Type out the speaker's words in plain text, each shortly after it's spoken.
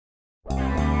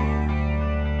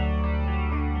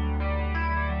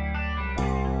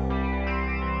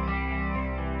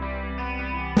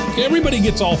Everybody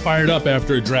gets all fired up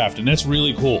after a draft, and that's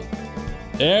really cool.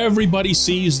 Everybody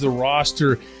sees the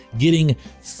roster getting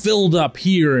filled up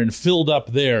here and filled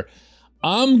up there.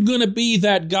 I'm going to be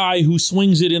that guy who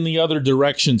swings it in the other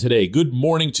direction today. Good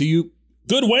morning to you.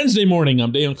 Good Wednesday morning.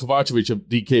 I'm Dejan Kovacevic of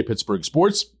DK Pittsburgh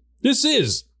Sports. This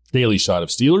is Daily Shot of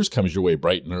Steelers. Comes your way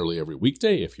bright and early every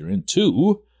weekday if you're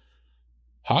into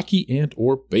hockey and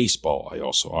or baseball. I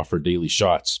also offer daily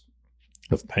shots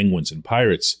of Penguins and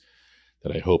Pirates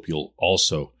that I hope you'll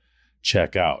also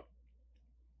check out.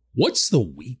 What's the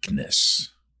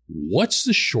weakness? What's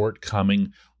the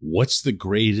shortcoming? What's the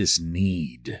greatest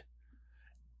need?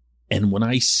 And when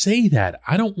I say that,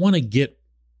 I don't want to get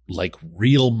like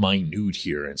real minute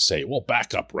here and say, well,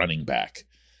 backup running back.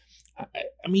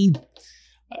 I mean,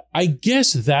 I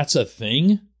guess that's a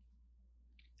thing.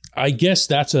 I guess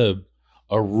that's a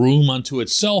room unto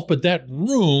itself, but that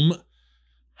room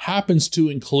happens to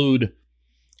include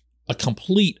a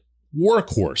complete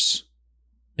workhorse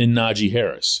in Najee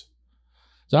Harris.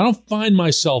 So I don't find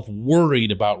myself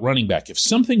worried about running back. If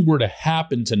something were to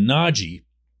happen to Najee,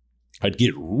 I'd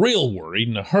get real worried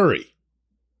in a hurry.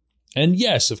 And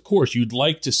yes, of course, you'd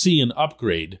like to see an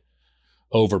upgrade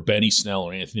over Benny Snell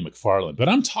or Anthony McFarland. But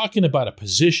I'm talking about a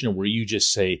position where you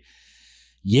just say,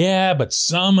 yeah, but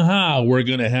somehow we're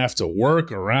going to have to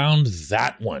work around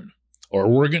that one. Or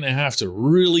we're going to have to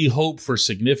really hope for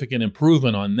significant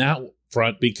improvement on that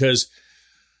front because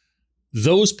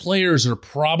those players are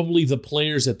probably the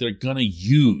players that they're going to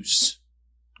use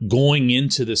going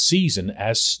into the season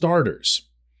as starters.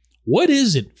 What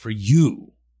is it for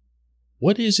you?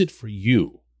 What is it for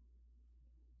you?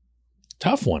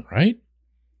 Tough one, right?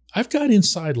 I've got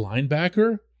inside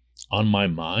linebacker on my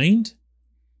mind,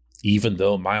 even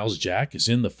though Miles Jack is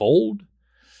in the fold.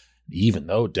 Even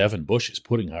though Devin Bush is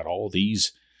putting out all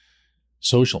these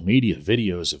social media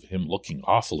videos of him looking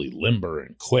awfully limber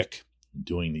and quick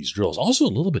doing these drills. Also a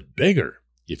little bit bigger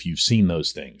if you've seen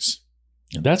those things.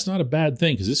 And that's not a bad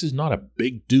thing because this is not a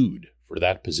big dude for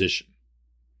that position.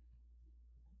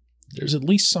 There's at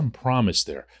least some promise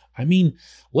there. I mean,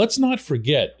 let's not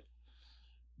forget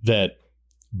that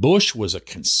Bush was a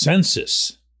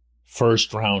consensus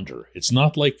first rounder. It's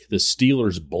not like the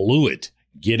Steelers blew it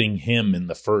getting him in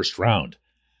the first round.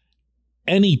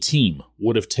 Any team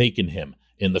would have taken him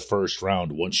in the first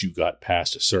round once you got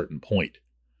past a certain point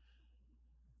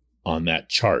on that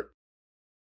chart.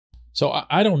 So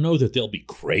I don't know that they'll be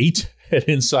great at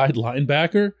inside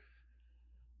linebacker,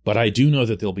 but I do know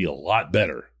that they'll be a lot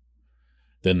better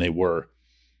than they were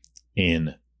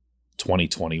in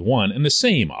 2021. And the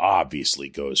same obviously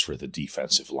goes for the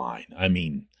defensive line. I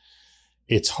mean,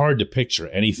 it's hard to picture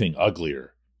anything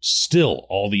uglier still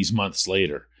all these months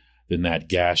later than that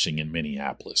gashing in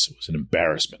Minneapolis. It was an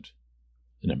embarrassment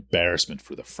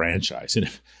for the franchise. And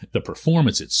if the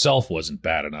performance itself wasn't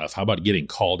bad enough, how about getting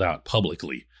called out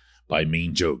publicly by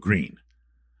Mean Joe Green?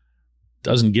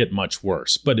 Doesn't get much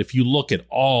worse. But if you look at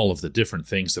all of the different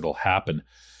things that'll happen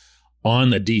on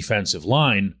the defensive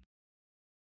line,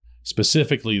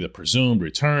 specifically the presumed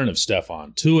return of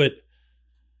Stephon Tuitt,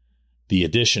 the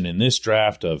addition in this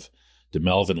draft of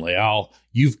DeMelvin Leal,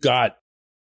 you've got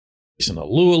Jason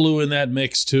Alualu in that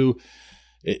mix too.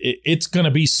 It's going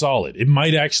to be solid. It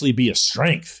might actually be a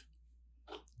strength.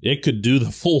 It could do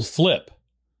the full flip.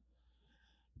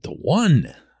 The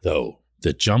one, though,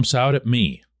 that jumps out at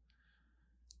me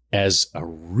as a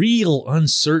real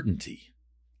uncertainty,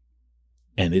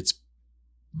 and it's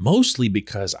mostly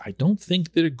because I don't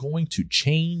think they're going to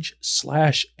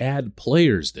change/add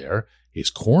players there, is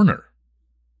corner.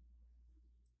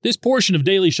 This portion of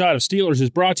Daily Shot of Steelers is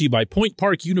brought to you by Point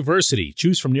Park University.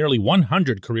 Choose from nearly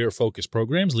 100 career-focused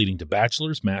programs leading to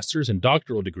bachelor's, master's, and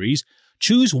doctoral degrees.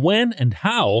 Choose when and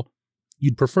how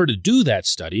you'd prefer to do that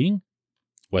studying,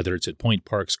 whether it's at Point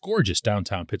Park's gorgeous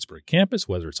downtown Pittsburgh campus,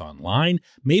 whether it's online,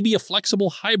 maybe a flexible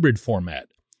hybrid format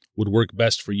would work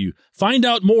best for you. Find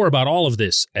out more about all of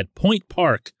this at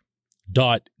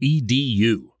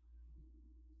pointpark.edu.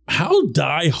 How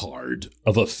diehard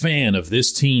of a fan of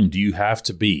this team do you have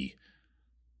to be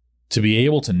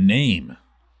able to name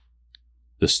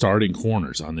the starting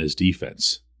corners on this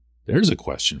defense? There's a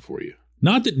question for you.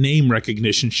 Not that name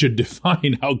recognition should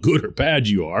define how good or bad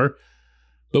you are,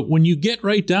 but when you get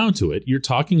right down to it, you're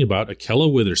talking about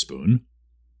Ahkello Witherspoon,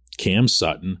 Cam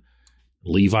Sutton,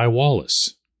 Levi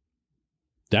Wallace.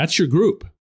 That's your group.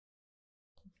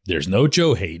 There's no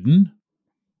Joe Hayden.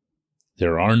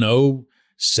 There are no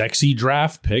sexy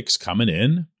draft picks coming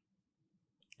in.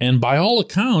 And by all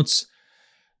accounts,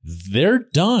 they're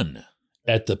done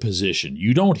at the position.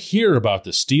 You don't hear about the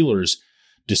Steelers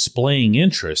displaying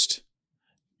interest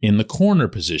in the corner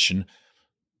position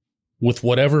with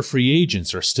whatever free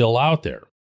agents are still out there.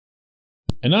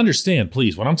 And understand,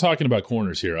 please, when I'm talking about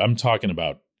corners here, I'm talking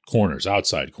about corners,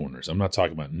 outside corners. I'm not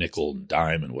talking about nickel and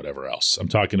dime and whatever else. I'm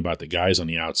talking about the guys on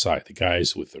the outside, the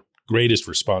guys with the greatest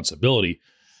responsibility,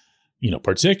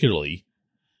 particularly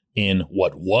in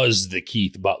what was the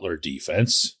Keith Butler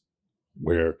defense,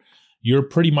 where you're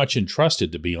pretty much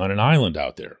entrusted to be on an island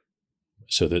out there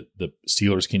so that the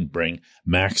Steelers can bring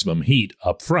maximum heat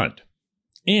up front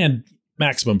and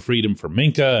maximum freedom for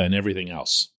Minkah and everything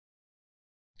else.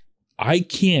 I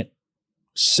can't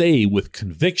say with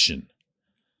conviction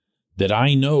that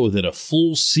I know that a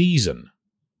full season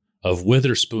of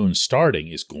Witherspoon starting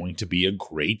is going to be a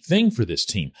great thing for this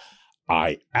team.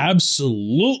 I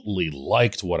absolutely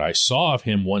liked what I saw of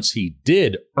him once he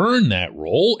did earn that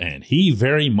role, and he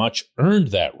very much earned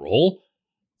that role.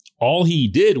 All he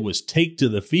did was take to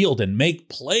the field and make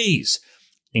plays,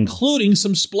 including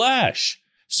some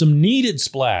needed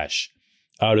splash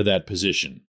out of that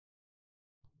position.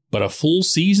 But a full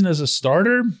season as a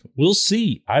starter, we'll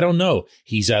see. I don't know.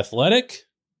 He's athletic.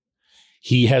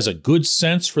 He has a good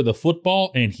sense for the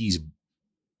football, and he's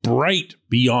bright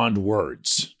beyond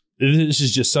words. This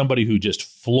is just somebody who just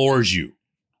floors you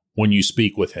when you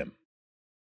speak with him.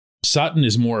 Sutton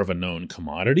is more of a known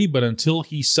commodity, but until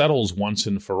he settles once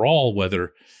and for all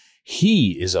whether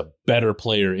he is a better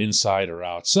player inside or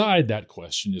outside, that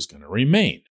question is going to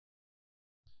remain.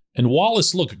 And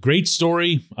Wallace, look, great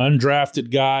story,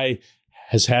 undrafted guy,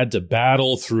 has had to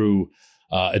battle through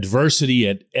adversity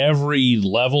at every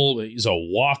level. He's a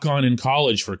walk-on in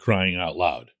college, for crying out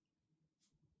loud.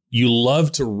 You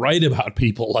love to write about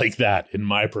people like that in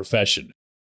my profession.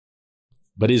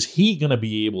 But is he going to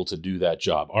be able to do that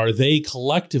job? Are they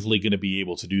collectively going to be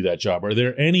able to do that job? Are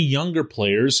there any younger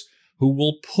players who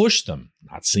will push them?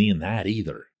 Not seeing that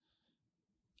either.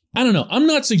 I don't know. I'm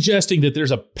not suggesting that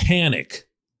there's a panic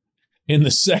in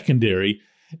the secondary,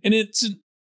 and it's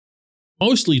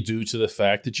mostly due to the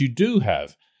fact that you do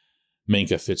have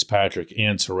Minkah Fitzpatrick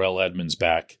and Terrell Edmunds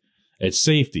back at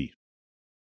safety.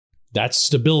 That's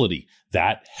stability.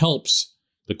 That helps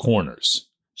the corners.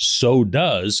 So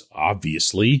does,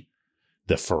 obviously,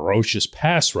 the ferocious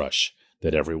pass rush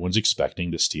that everyone's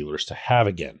expecting the Steelers to have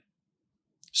again.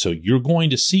 So you're going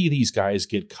to see these guys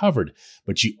get covered,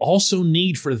 but you also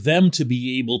need for them to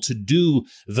be able to do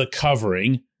the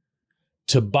covering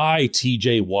to buy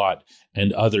TJ Watt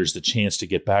and others the chance to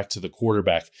get back to the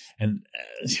quarterback. And,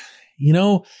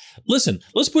 listen,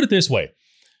 let's put it this way.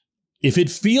 If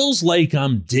it feels like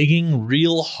I'm digging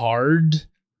real hard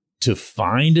to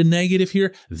find a negative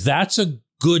here, that's a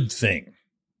good thing.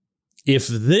 If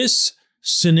this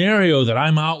scenario that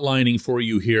I'm outlining for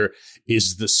you here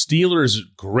is the Steelers'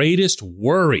 greatest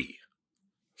worry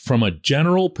from a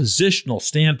general positional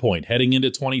standpoint heading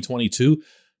into 2022,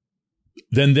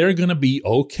 then they're going to be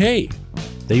okay.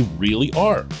 They really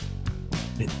are.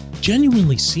 It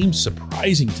genuinely seems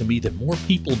surprising to me that more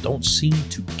people don't seem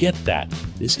to get that.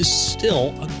 This is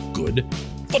still a good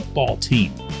football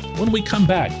team. When we come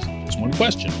back, there's one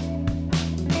question.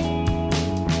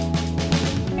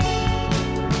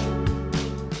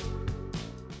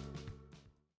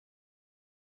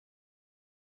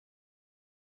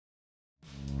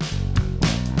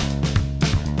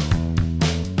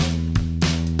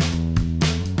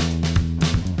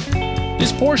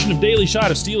 This portion of Daily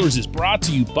Shot of Steelers is brought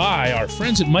to you by our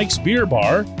friends at Mike's Beer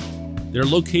Bar. They're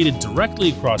located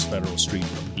directly across Federal Street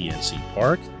from PNC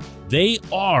Park. They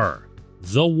are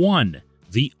the one,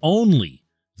 the only,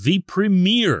 the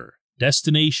premier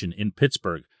destination in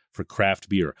Pittsburgh for craft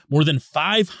beer. More than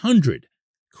 500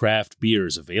 craft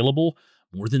beers available,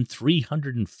 more than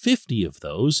 350 of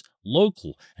those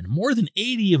local, and more than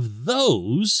 80 of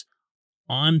those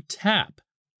on tap.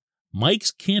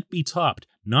 Mike's can't be topped.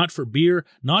 Not for beer,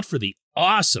 not for the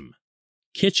awesome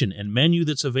kitchen and menu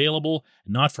that's available,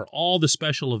 and not for all the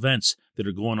special events that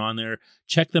are going on there.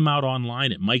 Check them out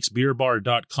online at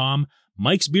mikesbeerbar.com.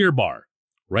 Mike's Beer Bar,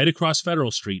 right across Federal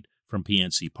Street from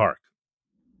PNC Park.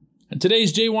 And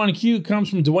today's J1Q comes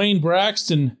from Dwayne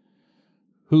Braxton,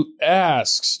 who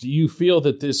asks, do you feel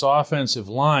that this offensive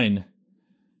line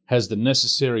has the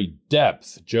necessary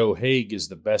depth? Joe Haeg is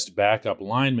the best backup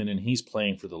lineman, and he's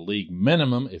playing for the league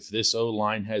minimum. If this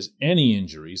O-line has any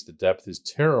injuries, the depth is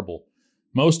terrible.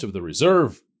 Most of the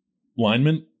reserve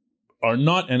linemen are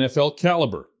not NFL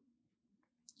caliber.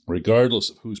 Regardless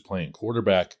of who's playing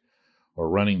quarterback or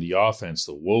running the offense,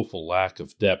 the woeful lack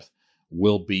of depth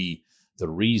will be the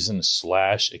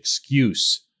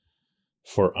reason/excuse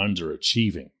for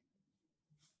underachieving.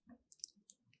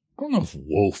 I don't know if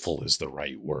woeful is the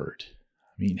right word.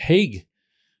 I mean, Haeg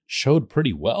showed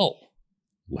pretty well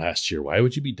last year. Why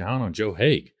would you be down on Joe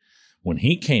Haeg? when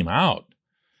he came out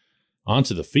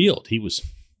onto the field, he was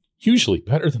usually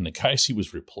better than the guys he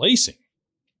was replacing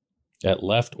at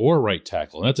left or right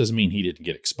tackle. And that doesn't mean he didn't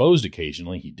get exposed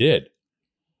occasionally. He did.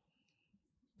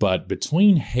 But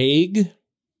between Haig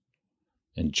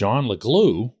and John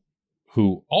LeGlue,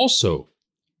 who also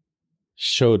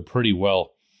showed pretty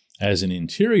well as an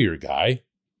interior guy,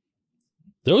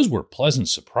 those were pleasant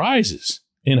surprises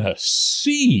in a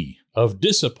sea of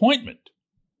disappointment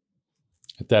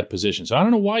at that position. So I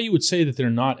don't know why you would say that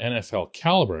they're not NFL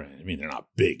caliber. I mean, they're not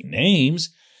big names,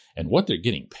 and what they're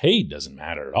getting paid doesn't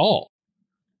matter at all.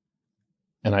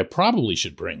 And I probably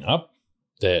should bring up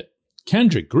that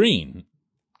Kendrick Green,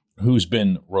 who's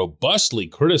been robustly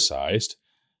criticized,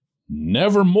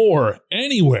 never more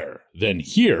anywhere than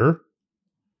here,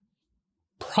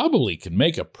 probably can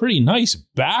make a pretty nice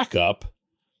backup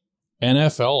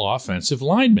NFL offensive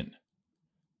lineman.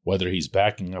 Whether he's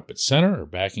backing up at center or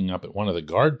backing up at one of the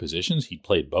guard positions, he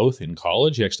played both in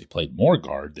college. He actually played more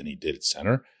guard than he did at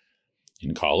center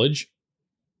in college.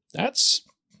 That's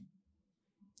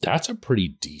a pretty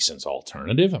decent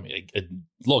alternative. I mean,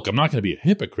 look, I'm not going to be a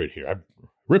hypocrite here. I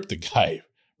ripped the guy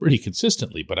pretty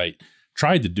consistently, but I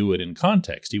tried to do it in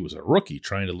context. He was a rookie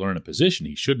trying to learn a position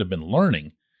he shouldn't have been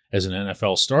learning as an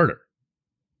NFL starter.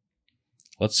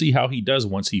 Let's see how he does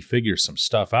once he figures some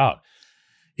stuff out.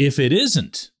 If it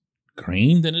isn't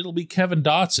Green, then it'll be Kevin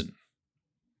Dotson.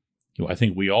 I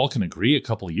think we all can agree a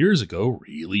couple of years ago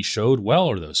really showed well,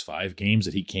 or those 5 games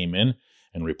that he came in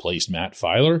and replaced Matt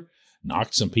Filer,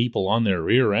 knocked some people on their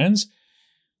rear ends.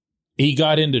 He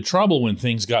got into trouble when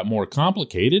things got more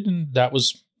complicated, and that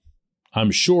was,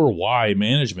 I'm sure, why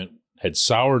management had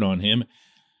soured on him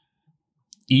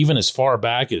even as far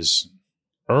back as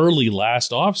early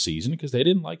last offseason, because they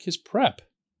didn't like his prep.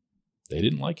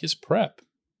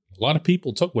 A lot of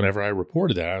people took whenever I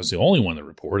reported that. I was the only one that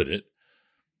reported it,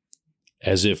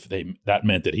 as if that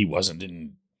meant that he wasn't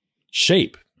in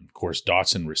shape. Of course,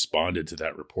 Dotson responded to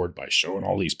that report by showing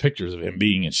all these pictures of him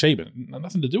being in shape, and it had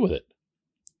nothing to do with it.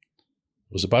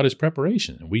 It was about his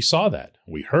preparation, and we saw that.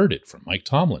 We heard it from Mike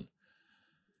Tomlin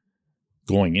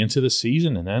going into the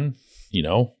season, and then,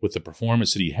 with the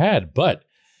performance that he had. But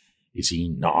is he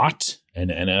not an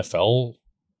NFL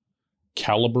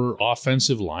caliber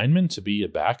offensive lineman to be a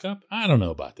backup? I don't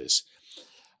know about this.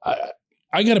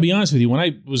 I got to be honest with you. When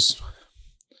I was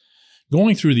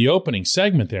going through the opening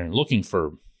segment there and looking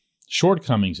for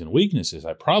shortcomings and weaknesses,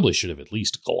 I probably should have at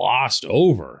least glossed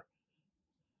over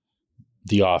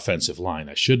the offensive line.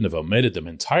 I shouldn't have omitted them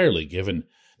entirely, given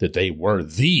that they were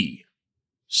the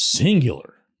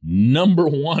singular number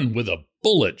one with a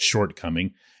bullet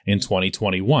shortcoming in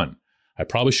 2021. I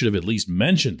probably should have at least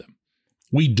mentioned them.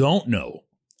 We don't know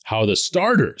how the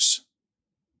starters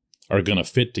are going to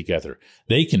fit together.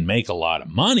 They can make a lot of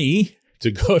money, to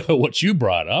go to what you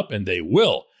brought up, and they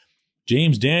will.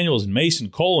 James Daniels and Mason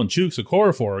Cole and Chuks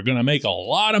Okorafor are going to make a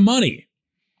lot of money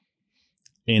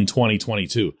in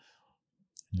 2022.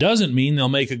 Doesn't mean they'll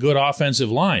make a good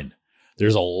offensive line.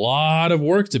 There's a lot of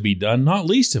work to be done, not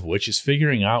least of which is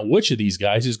figuring out which of these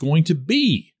guys is going to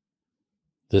be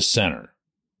the center.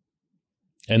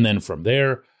 And then from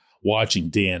there, watching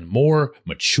Dan Moore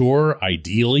mature,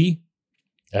 ideally,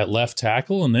 at left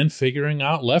tackle, and then figuring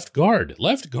out left guard.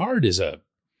 Left guard is a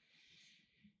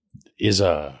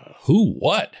who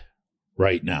what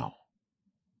right now.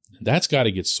 That's got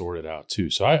to get sorted out too.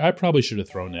 So I probably should have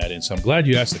thrown that in. So I'm glad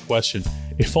you asked the question,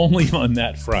 if only on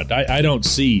that front. I don't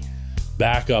see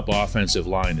backup offensive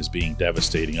line as being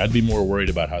devastating. I'd be more worried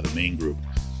about how the main group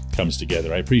comes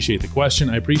together. I appreciate the question.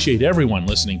 I appreciate everyone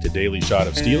listening to Daily Shot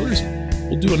of Steelers.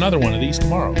 We'll do another one of these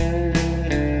tomorrow.